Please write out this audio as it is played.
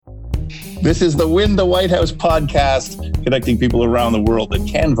This is the Win the White House podcast, connecting people around the world that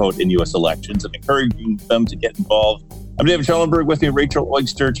can vote in U.S. elections and encouraging them to get involved. I'm David Schellenberg, with me Rachel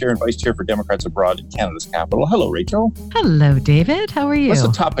Oyster, Chair and Vice Chair for Democrats Abroad in Canada's capital. Hello, Rachel. Hello, David. How are you? What's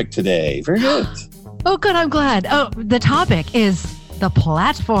the topic today? Very good. Oh, good. I'm glad. Oh, the topic is the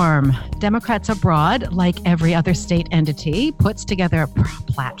platform. Democrats Abroad, like every other state entity, puts together a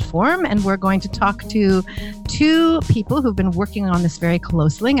platform, and we're going to talk to two people who've been working on this very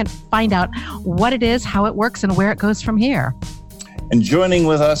closely and find out what it is, how it works, and where it goes from here. And joining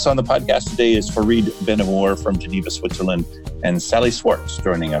with us on the podcast today is Farid Benamour from Geneva, Switzerland, and Sally Swartz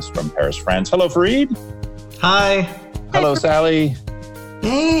joining us from Paris, France. Hello, Farid. Hi. Hello, Sally.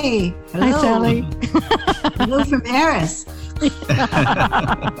 Hey. Hello. Hi, Sally. Hello from Paris.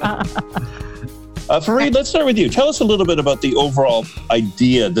 Farid, let's start with you. Tell us a little bit about the overall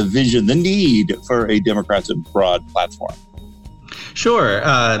idea, the vision, the need for a Democrats Abroad platform. Sure.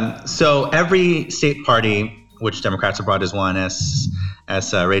 So every state party, which Democrats Abroad is one, as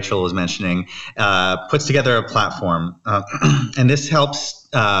Rachel was mentioning, puts together a platform, and this helps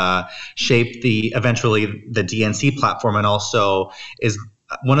shape eventually the DNC platform, and also is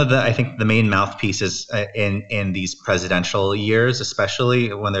one of the main mouthpieces in these presidential years,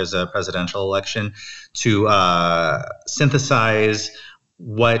 especially when there's a presidential election, to synthesize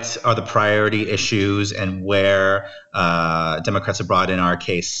what are the priority issues and where Democrats Abroad, in our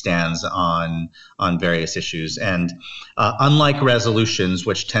case, stands on various issues. And unlike resolutions,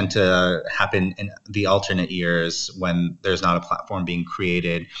 which tend to happen in the alternate years when there's not a platform being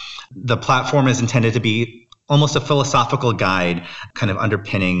created, the platform is intended to be almost a philosophical guide, kind of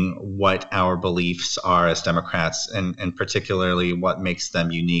underpinning what our beliefs are as Democrats, and particularly what makes them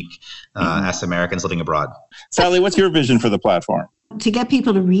unique as Americans living abroad. Sally, what's your vision for the platform? To get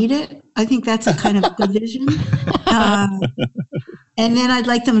people to read it, I think that's a kind of good vision. And then I'd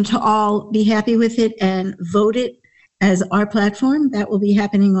like them to all be happy with it and vote it as our platform. That will be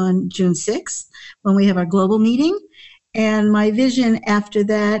happening on June 6th when we have our global meeting. And my vision after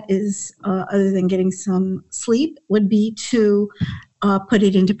that is, other than getting some sleep, would be to put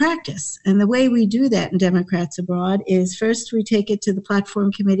it into practice. And the way we do that in Democrats Abroad is, first we take it to the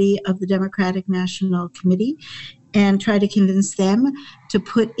platform committee of the Democratic National Committee and try to convince them to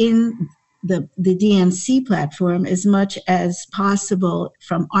put in the DNC platform as much as possible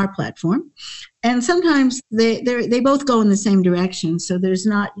from our platform. And sometimes they both go in the same direction, so there's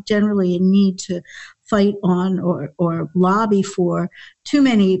not generally a need to fight on or lobby for too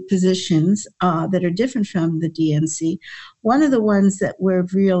many positions that are different from the DNC. One of the ones that we're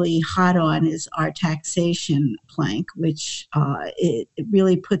really hot on is our taxation plank, which it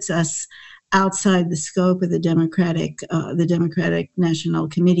really puts us outside the scope of the Democratic National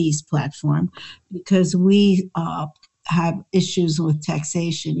Committee's platform, because we have issues with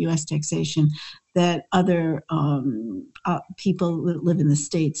taxation, U.S. taxation, that other people that live in the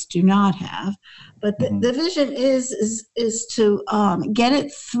States do not have. But the vision is to get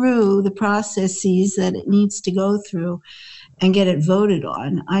it through the processes that it needs to go through and get it voted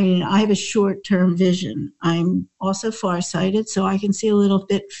on. I have a short-term vision. I'm also farsighted, so I can see a little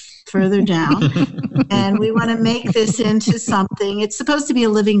bit further down. And we want to make this into something. It's supposed to be a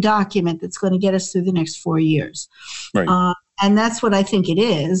living document that's going to get us through the next 4 years. Right. And that's what I think it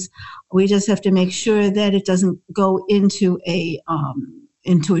is. We just have to make sure that it doesn't go into a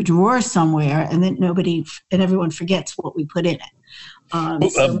drawer somewhere, and then everyone forgets what we put in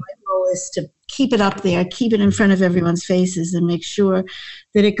it. So my goal is to keep it up there, keep it in front of everyone's faces, and make sure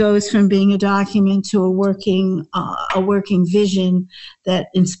that it goes from being a document to a working vision that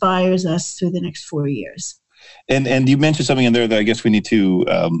inspires us through the next 4 years. And you mentioned something in there that I guess we need to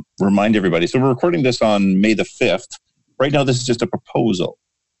remind everybody. So we're recording this on May the 5th. Right now, this is just a proposal.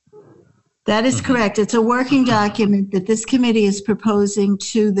 That is correct. It's a working document that this committee is proposing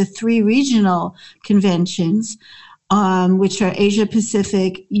to the 3 regional conventions, which are Asia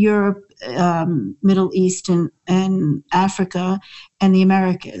Pacific, Europe, Middle East, and Africa, and the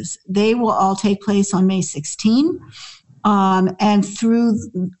Americas. They will all take place on May 16. And through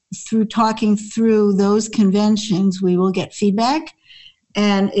talking through those conventions, we will get feedback,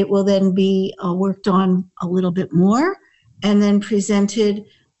 and it will then be worked on a little bit more, and then presented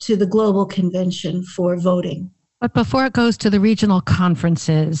to the global convention for voting. But before it goes to the regional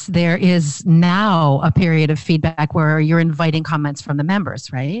conferences, there is now a period of feedback where you're inviting comments from the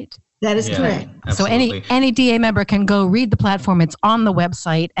members, right? That is correct. Absolutely. So any DA member can go read the platform. It's on the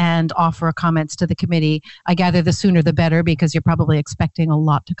website, and offer comments to the committee. I gather the sooner the better, because you're probably expecting a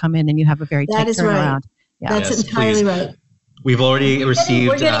lot to come in, and you have a very tight turnaround. Right. Yeah. That's entirely right. We've already received,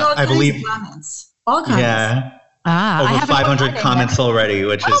 we're getting all I believe, comments. All kinds. Yeah. Over 500 comments already,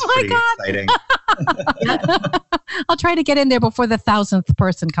 which is pretty exciting. I'll try to get in there before the 1,000th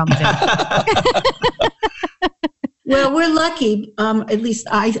person comes in. Well, we're lucky. At least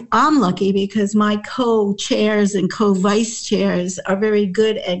I'm lucky because my co-chairs and co-vice chairs are very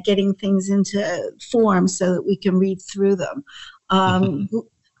good at getting things into form so that we can read through them.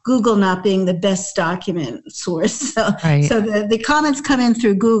 Google not being the best document source. So the comments come in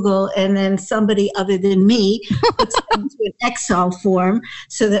through Google, and then somebody other than me puts them into an Excel form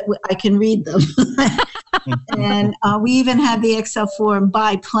so that I can read them. And we even have the Excel form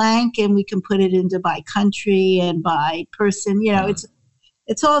by plank, and we can put it into by country and by person.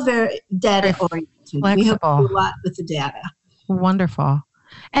 It's all very data oriented. We help you a lot with the data. Wonderful.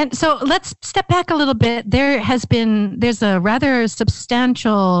 And so let's step back a little bit. There's a rather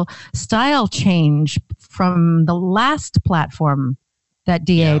substantial style change from the last platform that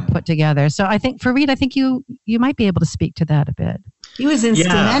DA put together. So I think, Fareed, you might be able to speak to that a bit. He was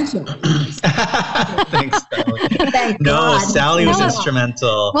instrumental. Thanks, Sally. Sally was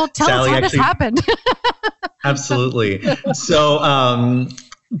instrumental. Well, tell us how this happened. Absolutely. So,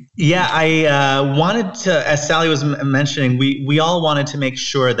 I wanted to, as Sally was mentioning, we all wanted to make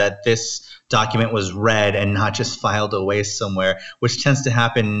sure that this document was read and not just filed away somewhere, which tends to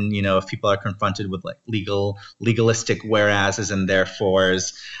happen, if people are confronted with like legalistic whereases and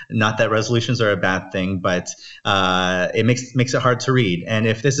therefores. Not that resolutions are a bad thing, but it makes it hard to read. And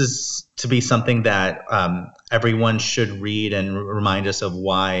if this is to be something that everyone should read and remind us of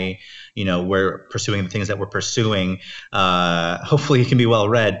why we're pursuing the things that we're pursuing, hopefully it can be well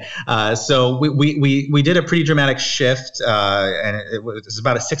read. So we did a pretty dramatic shift, and it was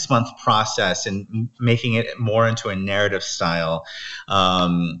about a 6-month process in making it more into a narrative style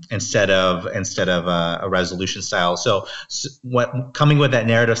instead of a resolution style. So what coming with that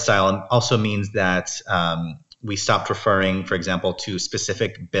narrative style also means that we stopped referring, for example, to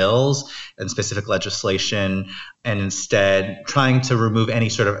specific bills and specific legislation, and instead trying to remove any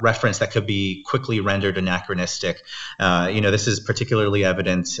sort of reference that could be quickly rendered anachronistic. This is particularly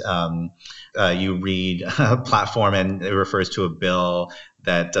evident. You read a platform and it refers to a bill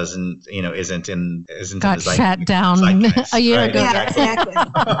that isn't got shut down a year ago. Yeah,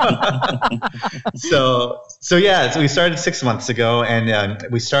 exactly. So we started 6 months ago, and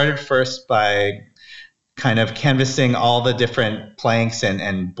we started first by kind of canvassing all the different planks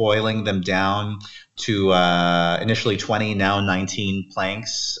and boiling them down to initially 20, now 19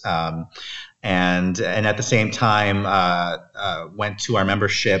 planks. And at the same time, went to our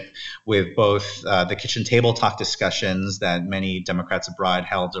membership with both the kitchen table talk discussions that many Democrats abroad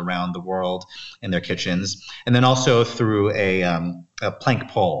held around the world in their kitchens, and then also through a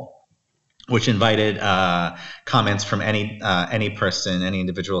plank poll, which invited comments from any person, any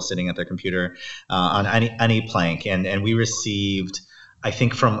individual sitting at their computer on any plank. And we received, I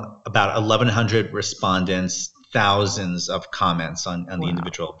think, from about 1,100 respondents, thousands of comments on the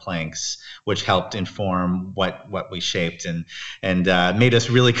individual planks, which helped inform what we shaped and made us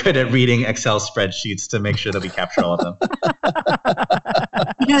really good at reading Excel spreadsheets to make sure that we capture all of them.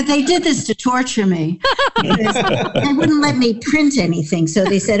 They did this to torture me. They wouldn't let me print anything. So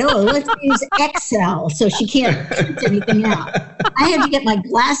they said, let's use Excel so she can't print anything out. I had to get my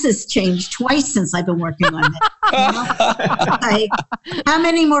glasses changed twice since I've been working on it. How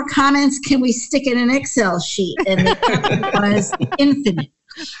many more comments can we stick in an Excel sheet? And the answer was infinite.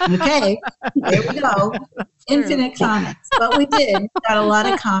 Okay, there we go. Infinite comments. But we got a lot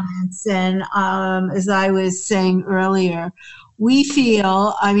of comments. And as I was saying earlier, we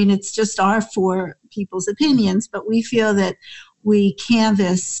feel, it's just our 4 people's opinions, but we feel that we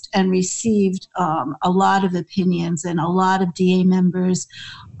canvassed and received a lot of opinions, and a lot of DA members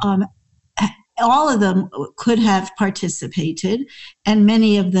all of them could have participated, and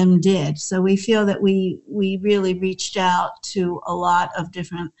many of them did. So we feel that we really reached out to a lot of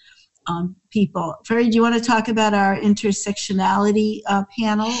different people. Ferry, do you want to talk about our intersectionality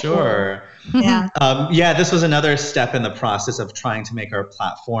panel? Sure. Yeah. This was another step in the process of trying to make our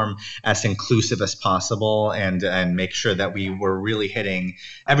platform as inclusive as possible and make sure that we were really hitting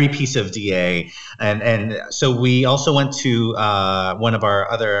every piece of DA. And so we also went to one of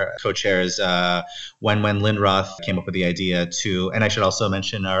our other co-chairs, when Lindroth came up with the idea to, and I should also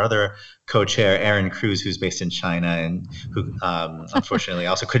mention our other co-chair, Aaron Cruz, who's based in China and who unfortunately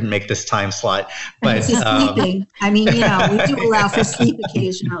also couldn't make this time slot. But sleeping. We do allow for sleep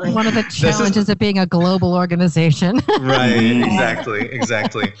occasionally. One of the challenges of being a global organization. Right,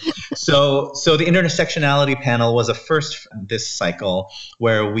 exactly. So the intersectionality panel was a first this cycle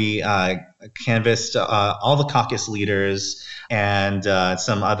where we canvassed all the caucus leaders and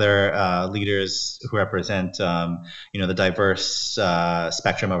some other leaders who represent, the diverse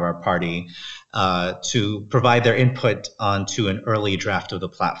spectrum of our party, to provide their input onto an early draft of the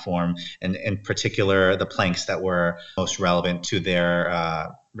platform, and in particular, the planks that were most relevant to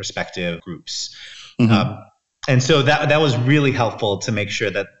their respective groups. Mm-hmm. And so that was really helpful to make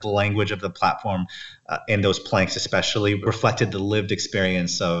sure that the language of the platform and those planks especially reflected the lived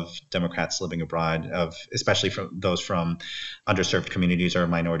experience of Democrats living abroad, especially from those from underserved communities or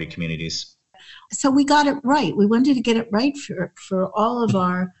minority communities. So we got it right. We wanted to get it right for all of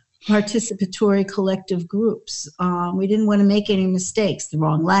our participatory collective groups. We didn't want to make any mistakes, the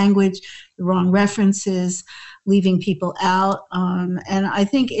wrong language, the wrong references, leaving people out. And I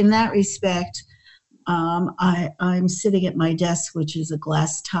think in that respect, I'm sitting at my desk, which is a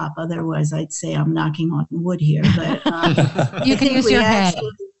glass top. Otherwise, I'd say I'm knocking on wood here. But you can use your head.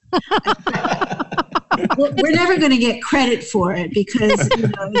 We're never going to get credit for it because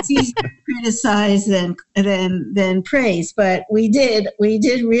it's easier to criticize than praise. But we did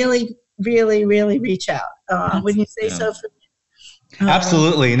really, really, really reach out. When you say so.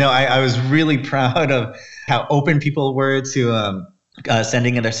 Absolutely. No, I was really proud of how open people were to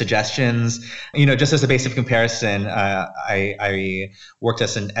sending in their suggestions. Just as a basic comparison, I worked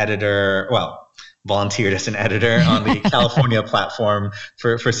as an editor, volunteered as an editor on the California platform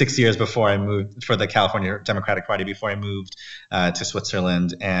for 6 years before I moved, for the California Democratic Party, before I moved to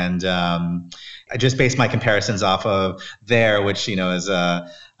Switzerland. And I just based my comparisons off of there, which, is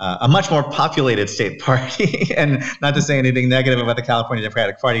a much more populated state party. And not to say anything negative about the California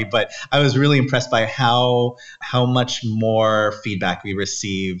Democratic Party, but I was really impressed by how much more feedback we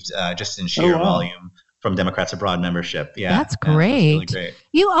received just in sheer volume from Democrats Abroad membership. Yeah, that's great. Really great.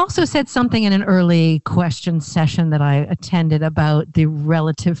 You also said something in an early question session that I attended about the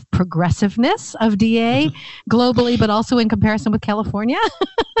relative progressiveness of DA globally, but also in comparison with California.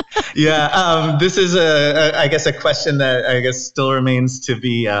 Yeah, this is I guess a question that still remains to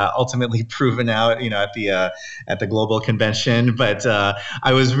be ultimately proven out, at the global convention. But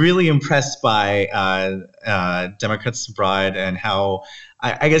I was really impressed by Democrats Abroad and how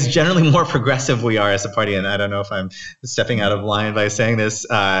I guess generally more progressive we are as a party. And I don't know if I'm stepping out of line by saying this.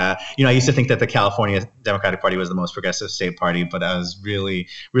 I used to think that the California Democratic Party was the most progressive state party, but I was really,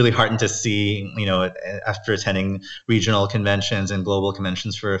 really heartened to see, after attending regional conventions and global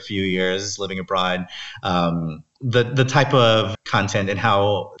conventions for a few years living abroad, the type of content and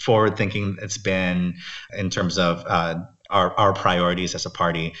how forward thinking it's been in terms of our priorities as a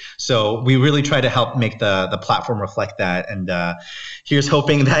party. So we really try to help make the platform reflect that. And here's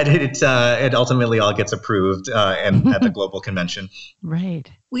hoping that it ultimately all gets approved at the global convention. Right.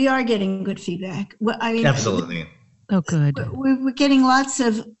 We are getting good feedback. Absolutely. Oh, good. We're getting lots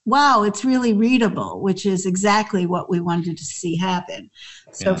of, wow, it's really readable, which is exactly what we wanted to see happen.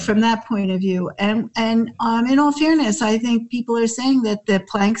 So from that point of view, and in all fairness, I think people are saying that the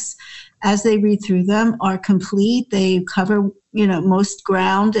planks, as they read through them, are complete. They cover, most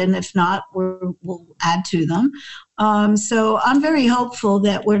ground, and if not, we'll add to them. So I'm very hopeful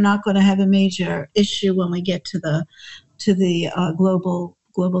that we're not going to have a major issue when we get to the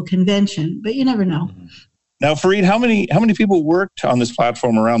global convention. But you never know. Now, Fareed, how many people worked on this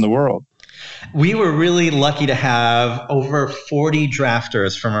platform around the world? We were really lucky to have over 40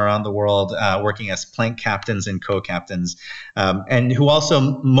 drafters from around the world working as plank captains and co-captains, and who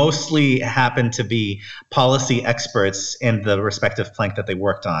also mostly happened to be policy experts in the respective plank that they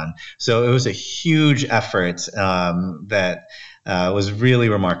worked on. So it was a huge effort that was really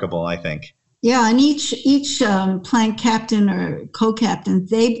remarkable, I think. Yeah, and each plank captain or co-captain,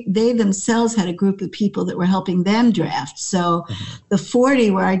 they themselves had a group of people that were helping them draft. So the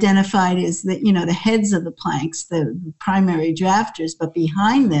 40 were identified as the heads of the planks, the primary drafters, but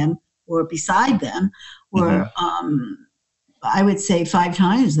behind them or beside them were, I would say, 5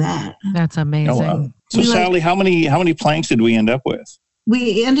 times that. That's amazing. Oh, wow. So Sally, how many planks did we end up with?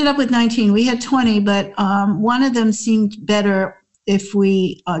 We ended up with 19. We had 20, but one of them seemed better if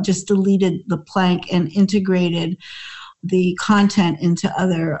we just deleted the plank and integrated the content into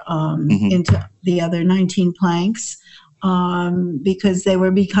into the other 19 planks, because they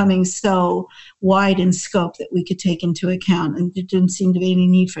were becoming so wide in scope that we could take into account, and there didn't seem to be any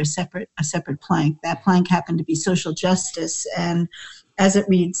need for a separate plank. That plank happened to be social justice, and as it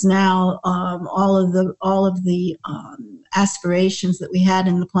reads now, all of the aspirations that we had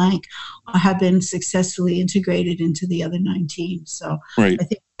in the plank have been successfully integrated into the other 19. So I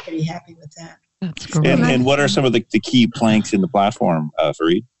think we're pretty happy with that. That's great. And what are some of the key planks in the platform,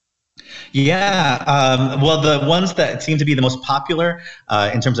 Fareed? Yeah, well, the ones that seem to be the most popular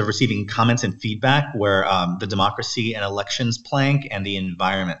in terms of receiving comments and feedback were the democracy and elections plank and the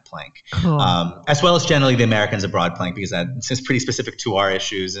environment plank, Cool. as well as generally the Americans abroad plank, because that's pretty specific to our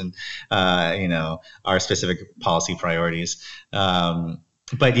issues and our specific policy priorities.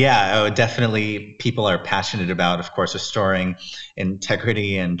 But yeah, definitely people are passionate about, of course, restoring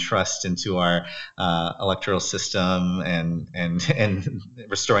integrity and trust into our electoral system and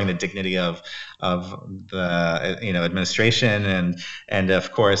restoring the dignity of the administration and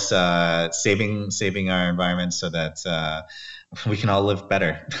of course saving our environment so that we can all live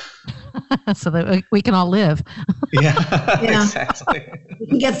better. So that we can all live. Yeah, exactly. We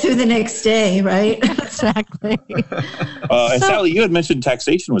can get through the next day, right? Exactly. And Sally, you had mentioned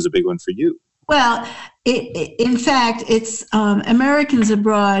taxation was a big one for you. Well, in fact, it's Americans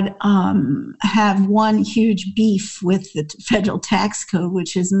abroad have one huge beef with the federal tax code,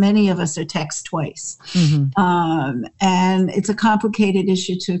 which is many of us are taxed twice. Mm-hmm. And it's a complicated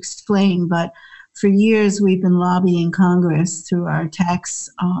issue to explain, but for years we've been lobbying Congress through our tax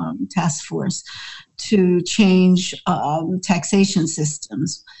task force to change taxation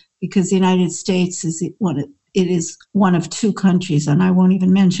systems, because the United States is one of two countries, and I won't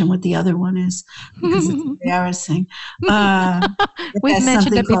even mention what the other one is because it's embarrassing. We've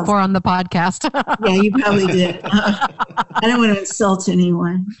mentioned it before on the podcast. Yeah, you probably did. I don't want to insult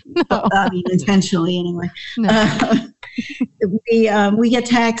anyone, intentionally anyway. No. We get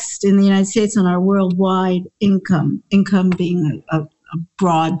taxed in the United States on our worldwide income being a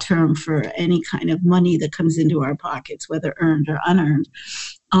broad term for any kind of money that comes into our pockets, whether earned or unearned.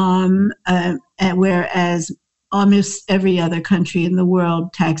 Whereas almost every other country in the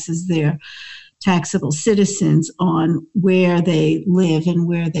world taxes their taxable citizens on where they live and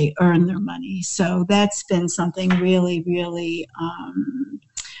where they earn their money. So that's been something really, really,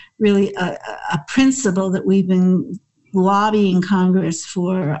 really a principle that we've been lobbying Congress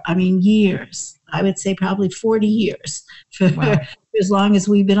for, years. I would say probably 40 years, for as long as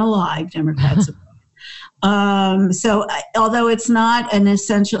we've been alive, Democrats. So although it's not an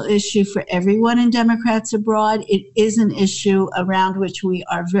essential issue for everyone in Democrats abroad, it is an issue around which we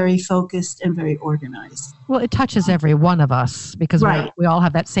are very focused and very organized. Well, it touches every one of us because we all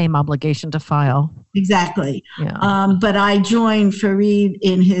have that same obligation to file. Exactly. Yeah. But I joined Fareed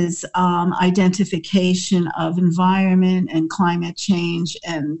in his identification of environment and climate change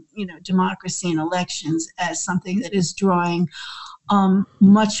and, democracy and elections as something that is drawing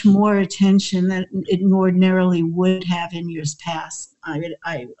much more attention than it ordinarily would have in years past. I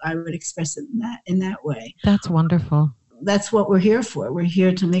would express it in that way. That's wonderful. That's what we're here for. We're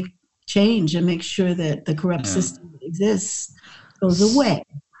here to make change and make sure that the corrupt system that exists goes away.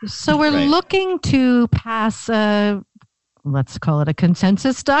 So we're looking to pass let's call it a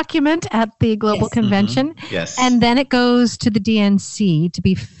consensus document at the Global Convention. Mm-hmm. Yes. And then it goes to the DNC to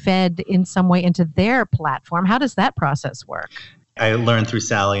be fed in some way into their platform. How does that process work? I learned through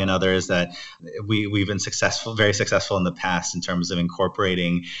Sally and others that we've been very successful in the past in terms of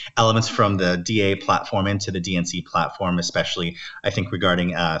incorporating elements from the DA platform into the DNC platform, especially I think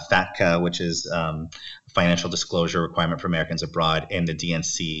regarding FATCA, which is financial disclosure requirement for Americans abroad in the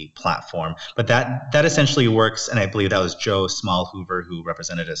DNC platform. But that essentially works, and I believe that was Joe Smallhoover who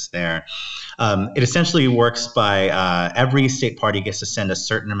represented us there. It essentially works by every state party gets to send a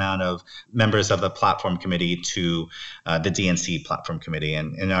certain amount of members of the platform committee to the DNC platform committee,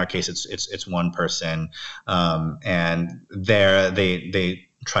 and in our case, it's one person, and there they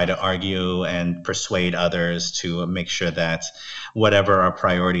try to argue and persuade others to make sure that whatever our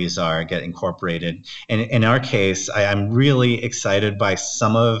priorities are get incorporated. And in our case, I'm really excited by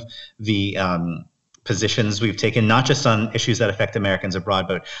some of the positions we've taken, not just on issues that affect Americans abroad,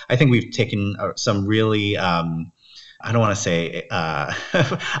 but I think we've taken some really I don't want to say,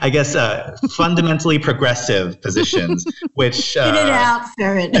 I guess, fundamentally progressive positions, which Spit it out,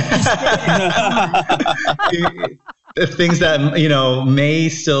 Ferret. things that may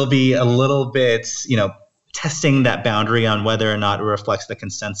still be a little bit testing that boundary on whether or not it reflects the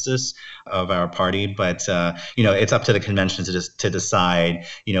consensus of our party, but it's up to the convention to decide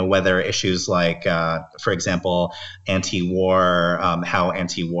whether issues like, for example, anti-war, how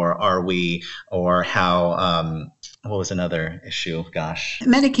anti-war are we, or how what was another issue? Gosh.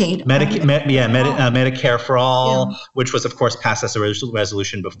 Medicaid. Medicare for all, which was, of course, passed as a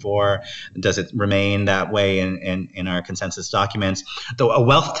resolution before. Does it remain that way in our consensus documents? Though a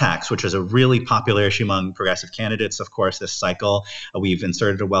wealth tax, which is a really popular issue among progressive candidates, of course, this cycle. We've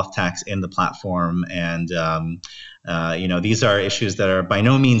inserted a wealth tax in the platform, and these are issues that are by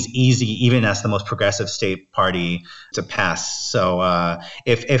no means easy, even as the most progressive state party, to pass. So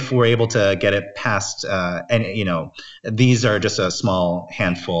if we're able to get it passed, these are just a small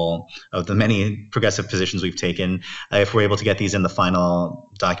handful of the many progressive positions we've taken. If we're able to get these in the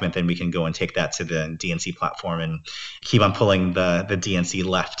final document, then we can go and take that to the DNC platform and keep on pulling the DNC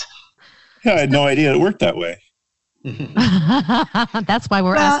left. Yeah, I had no idea it worked that way. That's why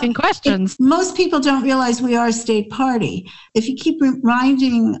we're asking questions. Most people don't realize we are a state party. If you keep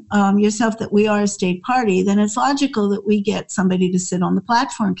reminding yourself that we are a state party, then it's logical that we get somebody to sit on the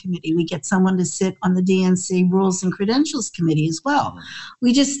platform committee. We get someone to sit on the DNC Rules and Credentials Committee as well.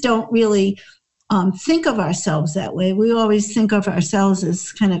 We just don't really think of ourselves that way. We always think of ourselves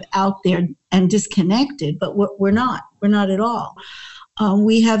as kind of out there and disconnected, but we're not. We're not at all.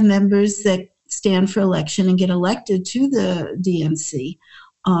 We have members that stand for election and get elected to the DNC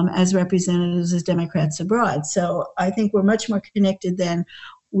as representatives as Democrats abroad. So I think we're much more connected than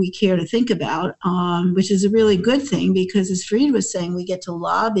we care to think about, which is a really good thing because, as Fareed was saying, we get to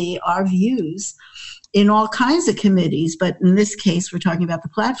lobby our views in all kinds of committees. But in this case, we're talking about the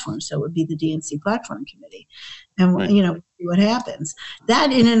platform, so it would be the DNC Platform Committee. And, right. See what happens.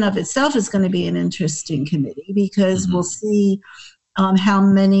 That in and of itself is going to be an interesting committee because we'll see how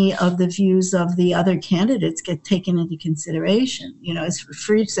many of the views of the other candidates get taken into consideration. As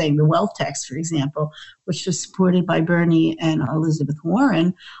Fareed saying, the wealth tax, for example, which was supported by Bernie and Elizabeth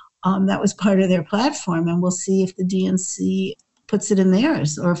Warren, that was part of their platform. And we'll see if the DNC puts it in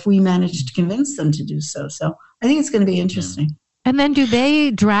theirs or if we manage to convince them to do so. So I think it's going to be interesting. And then do they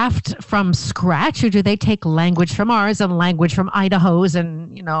draft from scratch, or do they take language from ours and language from Idaho's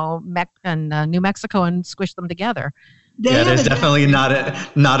and, New Mexico and squish them together? There's definitely not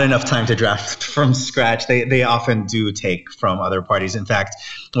enough time to draft from scratch. They often do take from other parties. In fact,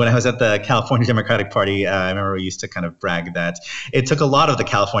 when I was at the California Democratic Party, I remember we used to kind of brag that it took a lot of the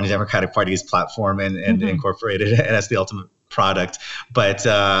California Democratic Party's platform and incorporated it as the ultimate product. But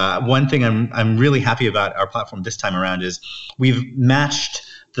one thing I'm really happy about our platform this time around is we've matched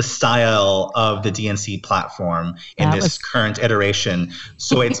the style of the DNC platform in this current iteration.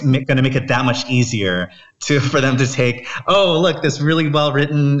 So it's going to make it that much easier for them to take, look, this really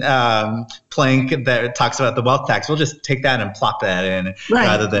well-written plank that talks about the wealth tax. We'll just take that and plop that in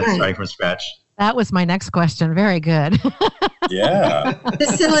rather than starting from scratch. That was my next question. Very good. Yeah.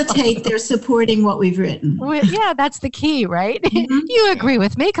 Facilitate their supporting what we've written. Well, yeah, that's the key, right? Mm-hmm. You agree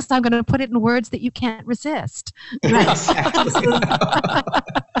with me because I'm going to put it in words that you can't resist. Right.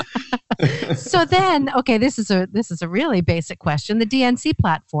 So then, okay, this is a really basic question. The DNC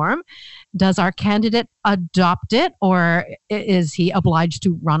platform, does our candidate adopt it, or is he obliged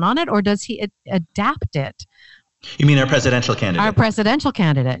to run on it, or does he adapt it? You mean our presidential candidate? Our presidential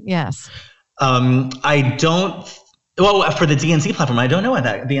candidate, yes. I don't. Well, for the DNC platform, I don't know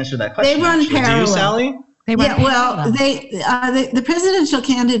the answer to that question. They run parallel. Do you, Sally? The presidential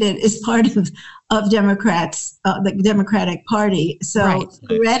candidate is part of Democrats, the Democratic Party. So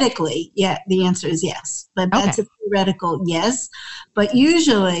theoretically, the answer is yes. But that's a theoretical yes. But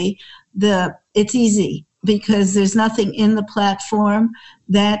usually, it's easy because there's nothing in the platform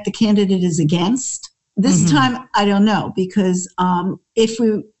that the candidate is against. This time, I don't know, because if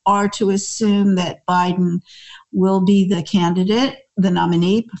we are to assume that Biden will be the candidate, the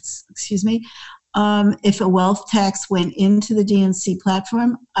nominee, if a wealth tax went into the DNC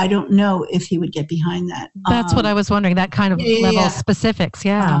platform, I don't know if he would get behind that. That's what I was wondering, that kind of level of specifics,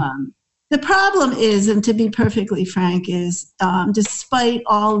 The problem is, and to be perfectly frank, is despite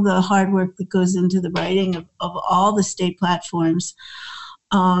all the hard work that goes into the writing of all the state platforms,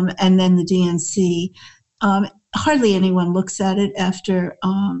 and then the DNC, hardly anyone looks at it after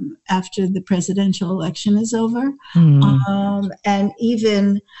the presidential election is over. And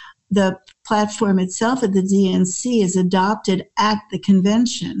even the platform itself at the DNC is adopted at the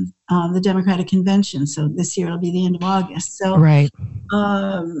convention, the Democratic convention. So this year it'll be the end of August. So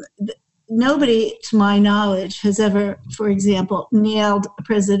nobody, to my knowledge, has ever, for example, nailed a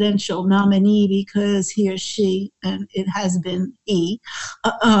presidential nominee because he or she, and it has been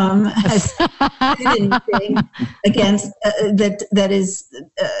has did anything against that is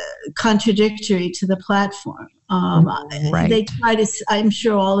contradictory to the platform. They try to. I'm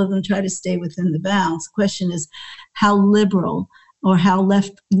sure all of them try to stay within the bounds. The question is, how liberal or how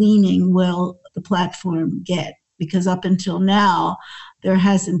left-leaning will the platform get? Because up until now, there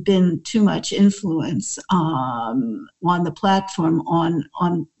hasn't been too much influence on the platform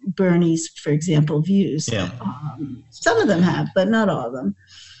on Bernie's, for example, views. Some of them have, but not all of them.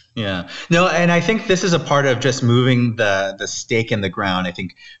 Yeah. No, and I think this is a part of just moving the stake in the ground, I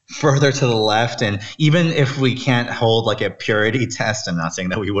think, further to the left. And even if we can't hold like a purity test, I'm not saying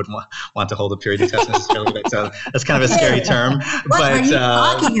that we would want to hold a purity test necessarily, so that's kind of a scary term. What are you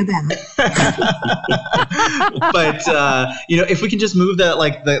talking about? But if we can just move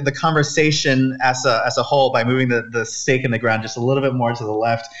the conversation as a whole by moving the stake in the ground just a little bit more to the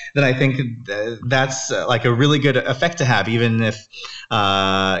left, then I think that's like a really good effect to have, even if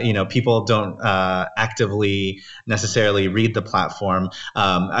people don't actively necessarily read the platform.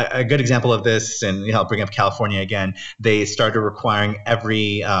 A good example of this, and I'll bring up California again, they started requiring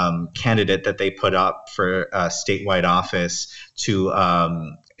every candidate that they put up for a statewide office to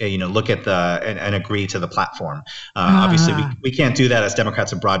look at and agree to the platform. Obviously, we can't do that as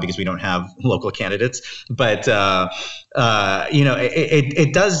Democrats abroad because we don't have local candidates. But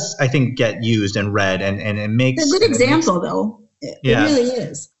it does, I think, get used and read, and it makes a good example, though. It really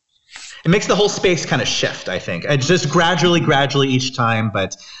is. It makes the whole space kind of shift, I think. It's just gradually each time,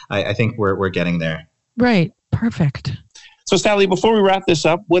 but I think we're getting there. Right. Perfect. So, Sally, before we wrap this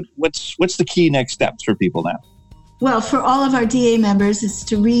up, what's the key next steps for people now? Well, for all of our DA members, it's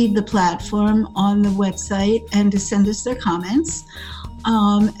to read the platform on the website and to send us their comments.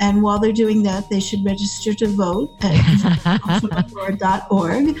 And while they're doing that, they should register to vote at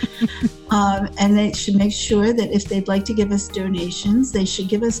democratsabroad.org. And they should make sure that if they'd like to give us donations, they should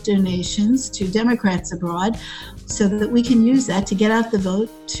give us donations to Democrats Abroad so that we can use that to get out the vote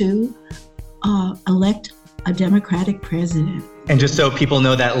to elect a Democratic president. And just so people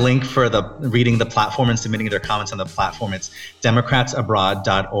know, that link for reading the platform and submitting their comments on the platform, it's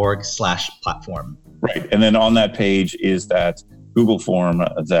democratsabroad.org/platform. Right. And then on that page is that Google form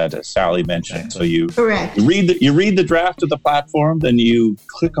that Sally mentioned. So you read the draft of the platform, then you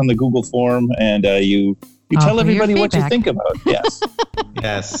click on the Google form, and you tell everybody what you think about it. Yes.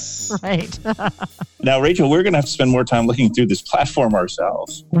 Yes. Right. Now, Rachel, we're going to have to spend more time looking through this platform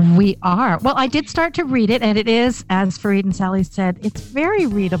ourselves. We are. Well, I did start to read it, and it is, as Fareed and Sally said, it's very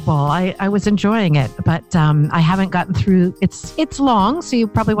readable. I was enjoying it, but I haven't gotten through. It's long, so you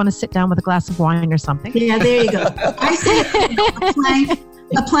probably want to sit down with a glass of wine or something. Yeah, there you go. I say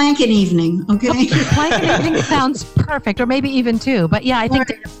a plank an evening, okay? Plank an evening sounds perfect, or maybe even two. But yeah, I think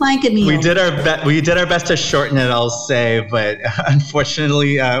a plank a meal. We did our best to shorten it, I'll say, but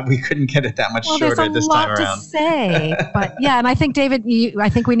unfortunately, we couldn't get it that much shorter this time around. There's a lot to say, but yeah, and I think David, I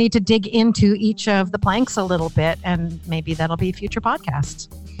think we need to dig into each of the planks a little bit, and maybe that'll be future podcasts.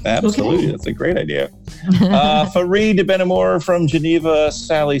 Absolutely, okay. That's a great idea. Fareed Benamor from Geneva,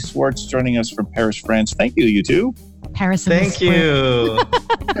 Sally Swartz joining us from Paris, France. Thank you, you two. Paris. Thank you.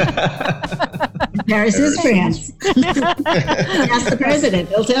 Paris is France. Ask the president;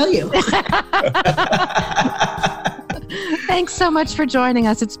 he'll tell you. Thanks so much for joining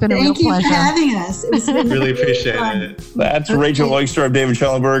us. It's been a real pleasure. Thank you for having us. It's been really appreciate it. That's Rachel Oikster. I'm David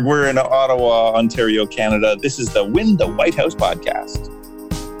Schellenberg. We're in Ottawa, Ontario, Canada. This is the Win the White House podcast.